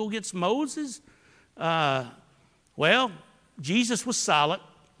 You going to go against Moses? Well, Jesus was silent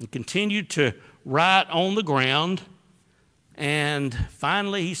and continued to write on the ground. And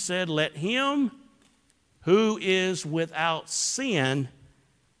finally he said, let him who is without sin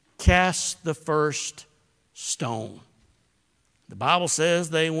cast the first stone. The Bible says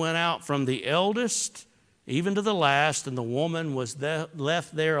they went out from the eldest even to the last, and the woman was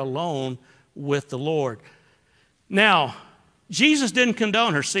left there alone with the Lord. Now, Jesus didn't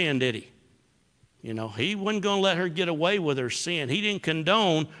condone her sin, did he? You know, he wasn't going to let her get away with her sin. He didn't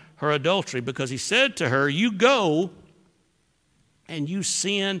condone her adultery because he said to her, you go and you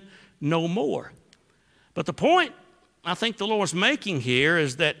sin no more. But the point I think the Lord's making here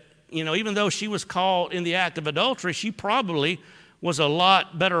is that, you know, even though she was caught in the act of adultery, she probably was a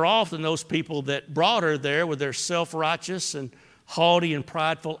lot better off than those people that brought her there with their self-righteous and haughty and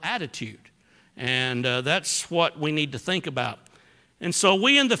prideful attitude. And that's what we need to think about. And so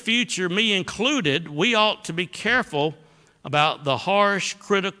we in the future, me included, we ought to be careful about the harsh,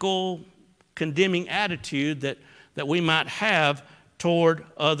 critical, condemning attitude that we might have toward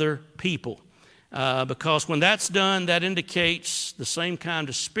other people. Because when that's done, that indicates the same kind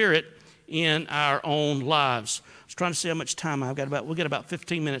of spirit in our own lives. I was trying to see how much time I've got. We'll get about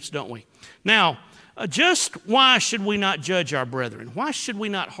 15 minutes, don't we? Now, just why should we not judge our brethren? Why should we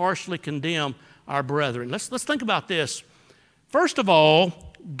not harshly condemn our brethren? Let's think about this. First of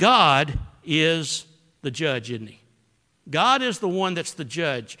all, God is the judge, isn't he? God is the one that's the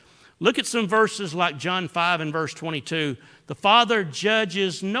judge. Look at some verses like John 5 and verse 22. The Father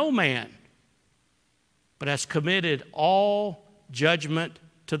judges no man, but has committed all judgment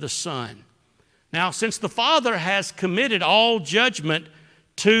to the Son. Now, since the Father has committed all judgment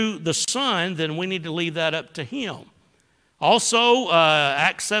to the Son, then we need to leave that up to him. Also,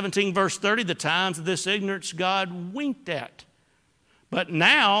 Acts 17 verse 30, the times of this ignorance God winked at, but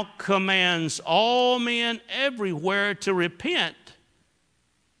now commands all men everywhere to repent,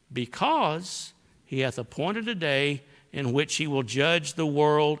 because he hath appointed a day in which he will judge the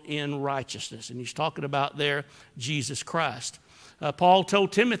world in righteousness. And he's talking about there Jesus Christ. Paul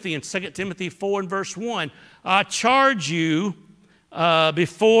told Timothy in 2 Timothy 4 and verse 1, I charge you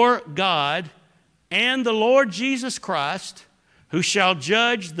before God and the Lord Jesus Christ, who shall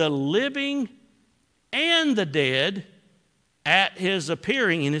judge the living and the dead at his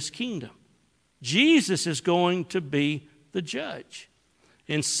appearing in his kingdom. Jesus is going to be the judge.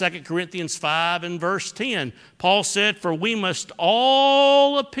 In 2 Corinthians 5 and verse 10, Paul said, for we must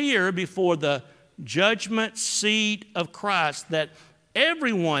all appear before the judgment seat of Christ, that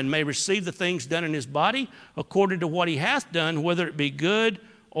everyone may receive the things done in his body according to what he hath done, whether it be good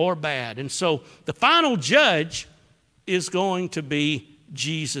or bad. And so the final judge is going to be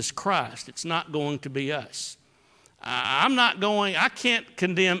Jesus Christ. It's not going to be us. I can't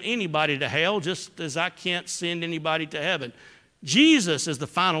condemn anybody to hell, just as I can't send anybody to heaven. Jesus is the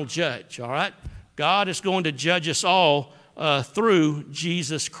final judge, all right? God is going to judge us all through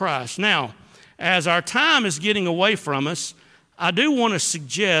Jesus Christ. Now, as our time is getting away from us, I do want to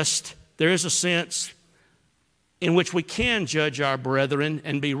suggest there is a sense in which we can judge our brethren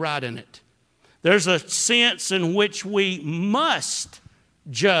and be right in it. There's a sense in which we must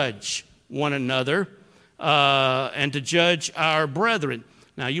judge one another and to judge our brethren.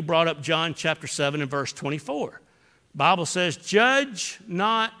 Now, you brought up John chapter 7 and verse 24. The Bible says, judge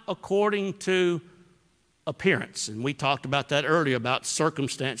not according to appearance. And we talked about that earlier, about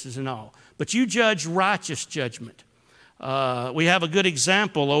circumstances and all. But you judge righteous judgment. We have a good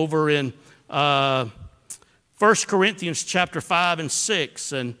example over in 1 Corinthians chapter 5 and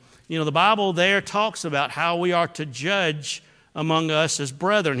 6. And, the Bible there talks about how we are to judge among us as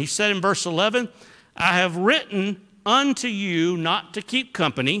brethren. He said in verse 11, I have written unto you not to keep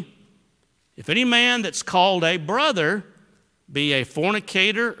company, if any man that's called a brother be a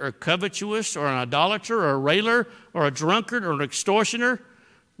fornicator or covetous or an idolater or a railer or a drunkard or an extortioner,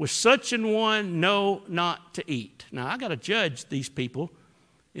 with such an one know not to eat. Now, I got to judge these people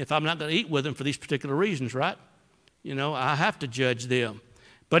if I'm not going to eat with them for these particular reasons, right? I have to judge them.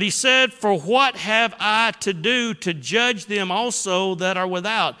 But he said, for what have I to do to judge them also that are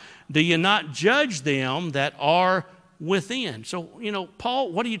without? Do you not judge them that are within? So,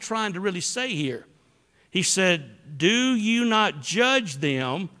 Paul, what are you trying to really say here? He said, do you not judge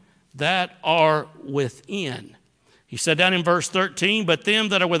them that are within? He said down in verse 13, but them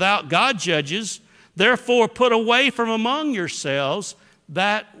that are without God judges, therefore put away from among yourselves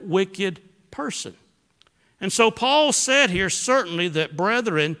that wicked person. And so Paul said here certainly that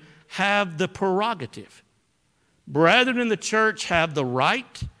brethren have the prerogative. Brethren in the church have the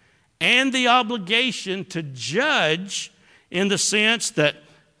right and the obligation to judge, in the sense that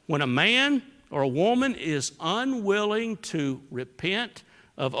when a man or a woman is unwilling to repent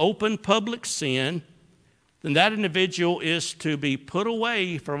of open public sin, then that individual is to be put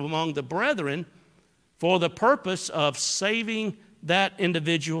away from among the brethren for the purpose of saving that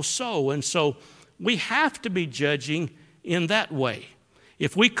individual's soul. And so we have to be judging in that way.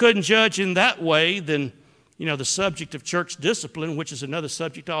 If we couldn't judge in that way, then, the subject of church discipline, which is another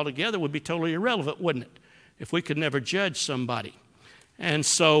subject altogether, would be totally irrelevant, wouldn't it? If we could never judge somebody. And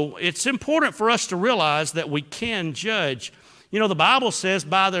so it's important for us to realize that we can judge. The Bible says,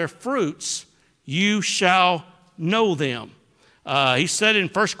 by their fruits you shall know them. He said in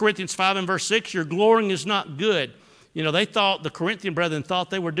 1 Corinthians 5 and verse 6, your glorying is not good. The Corinthian brethren thought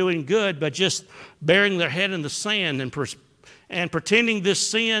they were doing good by just burying their head in the sand and pretending this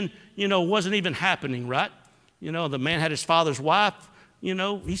sin, wasn't even happening, right? The man had his father's wife,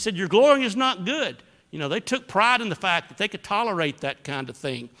 he said, your glorying is not good. They took pride in the fact that they could tolerate that kind of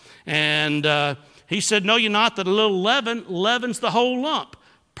thing. And he said, know you not that a little leaven leavens the whole lump.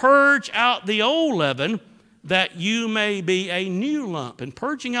 Purge out the old leaven that you may be a new lump. And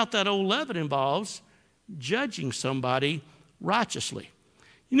purging out that old leaven involves judging somebody righteously.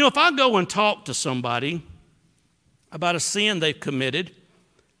 If I go and talk to somebody about a sin they've committed,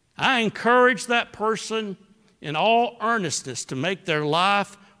 I encourage that person in all earnestness to make their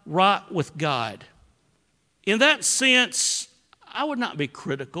life right with God. In that sense, I would not be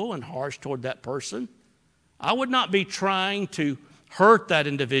critical and harsh toward that person. I would not be trying to hurt that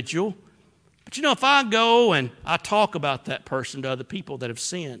individual. But if I go and I talk about that person to other people that have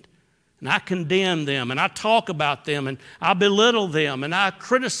sinned, and I condemn them, and I talk about them, and I belittle them, and I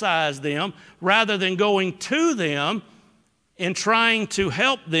criticize them, rather than going to them and trying to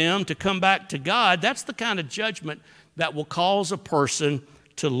help them to come back to God, that's the kind of judgment that will cause a person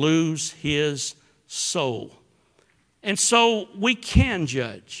to lose his soul. And so we can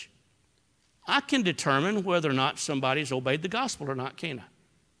judge. I can determine whether or not somebody's obeyed the gospel or not, can't I?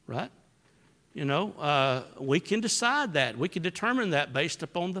 Right? We can decide that. We can determine that based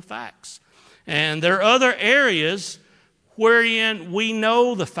upon the facts. And there are other areas wherein we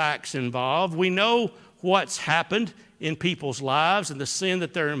know the facts involved. We know what's happened in people's lives and the sin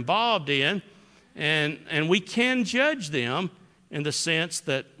that they're involved in. And we can judge them in the sense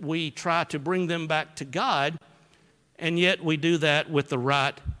that we try to bring them back to God, and yet we do that with the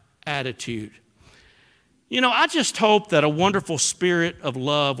right attitude. I just hope that a wonderful spirit of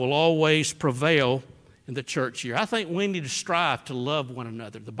love will always prevail in the church here. I think we need to strive to love one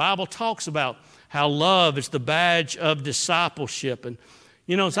another. The Bible talks about how love is the badge of discipleship. And,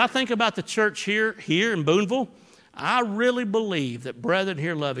 you know, as I think about the church here in Booneville, I really believe that brethren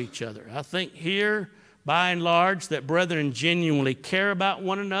here love each other. I think here, by and large, that brethren genuinely care about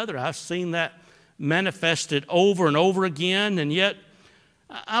one another. I've seen that manifested over and over again, and yet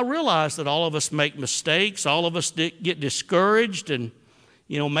I realize that all of us make mistakes. All of us get discouraged, and,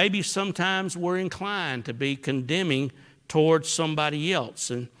 you know, maybe sometimes we're inclined to be condemning towards somebody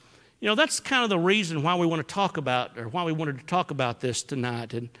else. And, you know, that's kind of the reason why we want to talk about, or why we wanted to talk about this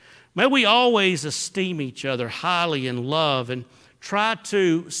tonight. And may we always esteem each other highly in love and try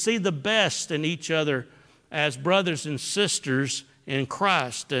to see the best in each other as brothers and sisters in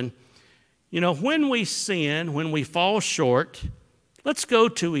Christ. And, you know, when we sin, when we fall short, let's go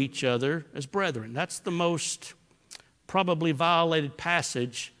to each other as brethren. That's the most probably violated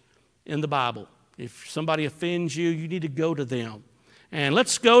passage in the Bible. If somebody offends you, you need to go to them. And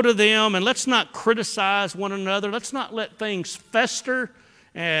let's go to them, and let's not criticize one another. Let's not let things fester.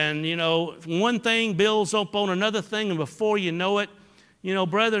 And, you know, one thing builds up on another thing, and before you know it, you know,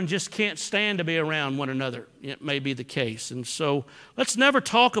 brethren just can't stand to be around one another. It may be the case. And so let's never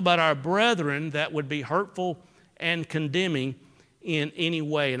talk about our brethren that would be hurtful and condemning in any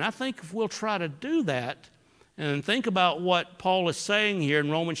way. And I think if we'll try to do that and think about what Paul is saying here in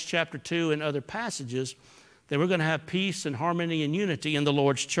Romans chapter 2 and other passages, then we're going to have peace and harmony and unity in the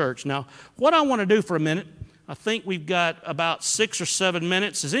Lord's church. Now, what I want to do for a minute, I think we've got about 6 or 7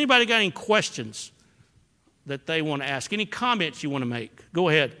 minutes. Has anybody got any questions that they want to ask? Any comments you want to make? Go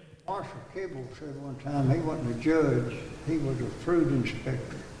ahead. Marshall Kibble said one time he wasn't a judge, he was a fruit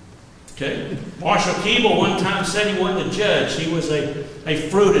inspector. Okay. Marshall Keeble one time said he wasn't a judge, he was a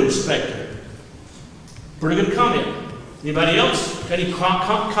fruit inspector. Pretty good comment. Anybody else? Got any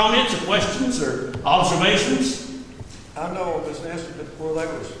comments or questions or observations? I know of this incident where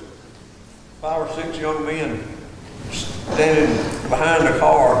there was 5 or 6 young men standing behind a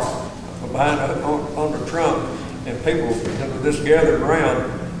car, on the trunk, and people were just gathered around,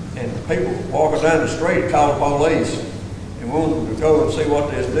 and people walking down the street called the police and wanted them to go and see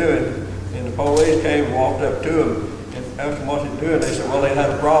what they was doing. And the police came and walked up to them and asked them what they were doing. They said, well, they had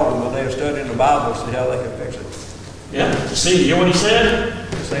a problem and they were studying the Bible to see how they could fix it. Yeah. See, you hear what he said?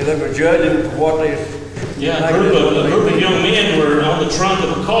 They say they were judging for what they... Yeah, a group of young men were on the trunk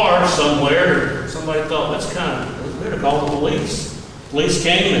of a car somewhere. Somebody thought, that's kind of weird to call the police. Police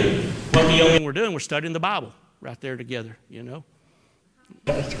came, and what the young men were doing was studying the Bible right there together, you know.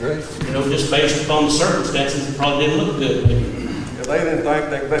 That's great. You know, just based upon the circumstances, it probably didn't look good. They didn't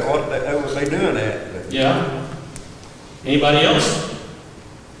think they would be doing that. Yeah. Anybody else?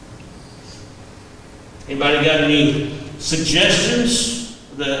 Anybody got any suggestions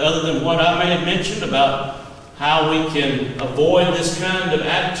other than what I may have mentioned about how we can avoid this kind of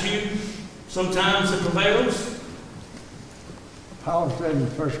attitude sometimes that prevails? Paul said in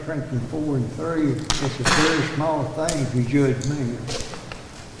 1 Corinthians 4 and 3, it's a very small thing if you judge me.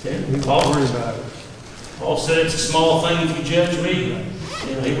 Okay. He wasn't worried about it. Paul said it's a small thing if you judge me.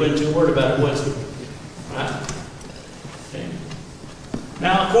 You know, he wasn't too worried about it, was he? Right? Okay.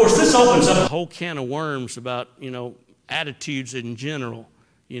 Now, of course, this opens up a whole can of worms about, you know, attitudes in general,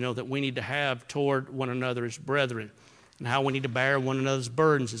 you know, that we need to have toward one another as brethren, and how we need to bear one another's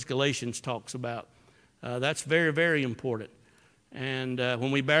burdens, as Galatians talks about. That's very, very important. And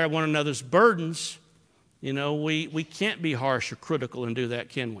when we bear one another's burdens, you know, we can't be harsh or critical and do that,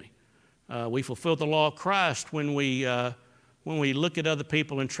 can we? We fulfill the law of Christ when we look at other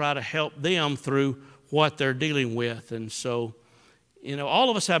people and try to help them through what they're dealing with. And so, you know, all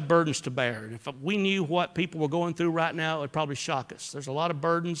of us have burdens to bear. And if we knew what people were going through right now, it would probably shock us. There's a lot of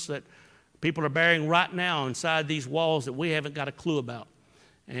burdens that people are bearing right now inside these walls that we haven't got a clue about.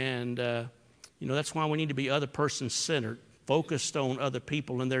 And, you know, that's why we need to be other person-centered, focused on other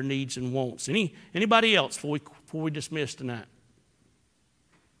people and their needs and wants. Anybody else before we dismiss tonight?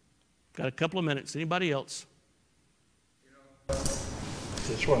 Got a couple of minutes. Anybody else?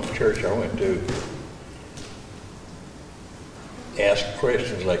 This one church I went to asked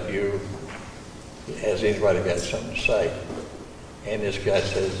questions like you, has anybody got something to say? And this guy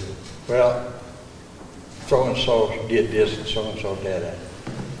says, well, so-and-so did this and so-and-so did that.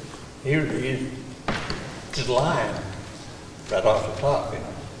 He just lying right off the top, you know.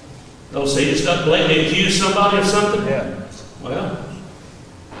 Oh, so you just got blatantly accuse somebody of something? Yeah. Well,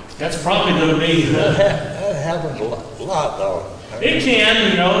 that's probably going to be... That happens a lot though. I mean, it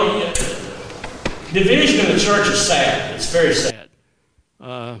can, you know. Division in the church is sad. It's very sad.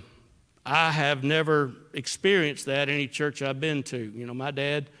 I have never experienced that in any church I've been to. You know, my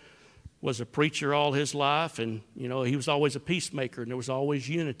dad was a preacher all his life, and, you know, he was always a peacemaker, and there was always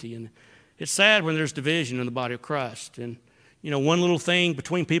unity. And It's sad when there's division in the body of Christ. And, one little thing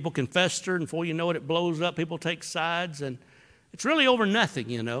between people can fester, and before you know it blows up. People take sides, and it's really over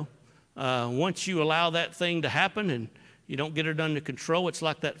nothing, Once you allow that thing to happen and you don't get it under control, it's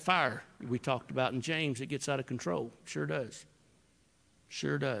like that fire we talked about in James. It gets out of control. Sure does.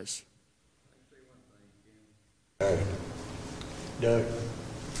 Sure does. Doug,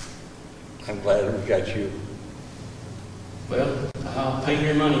 I'm glad we got you. Well, I'll pay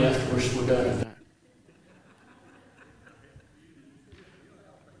your money after we're done with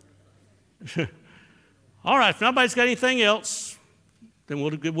that. All right, if nobody's got anything else, then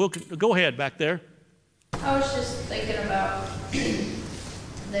we'll go ahead back there. I was just thinking about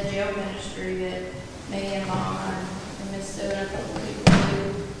the jail ministry that me and Mama and Miss Sue and a couple of people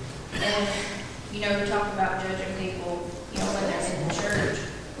do. And, we talk about judging people, when they're in the church.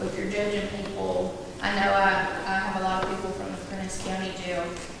 Well, if you're judging people, I know I have a lot of people from the Prentiss County Jail.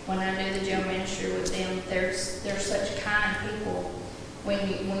 When I do the jail ministry with them, they're such kind people. When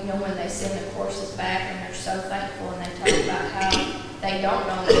they send the courses back, and they're so thankful, and they talk about how they don't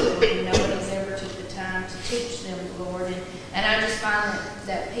know the Lord, and nobody's ever took the time to teach them the Lord. And I just find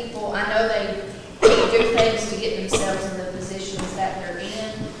that people, I know they do things to get themselves in the positions that they're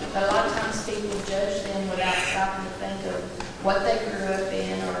in, but a lot of times people judge them without stopping to think of what they grew up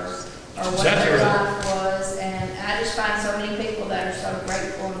in or what their life was. And I just find so many people that are so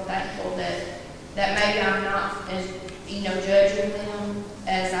grateful and thankful that maybe I'm not as judging them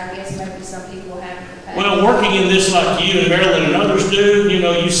as I guess maybe some people have in the past. Well, working in this like you and Marilyn and others do,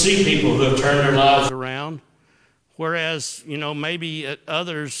 you see people who have turned their lives around, whereas, maybe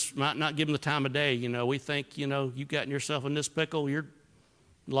others might not give them the time of day. We think, you've gotten yourself in this pickle, you're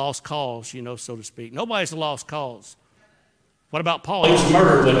lost cause, so to speak. Nobody's a lost cause. What about Paul? He was a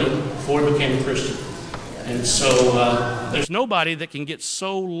murderer, wasn't he, before he became a Christian? And so there's nobody that can get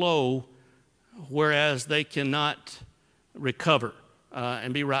so low whereas they cannot recover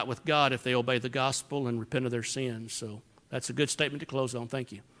and be right with God if they obey the gospel and repent of their sins. So that's a good statement to close on.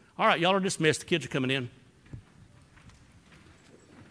 Thank you. All right, y'all are dismissed. The kids are coming in.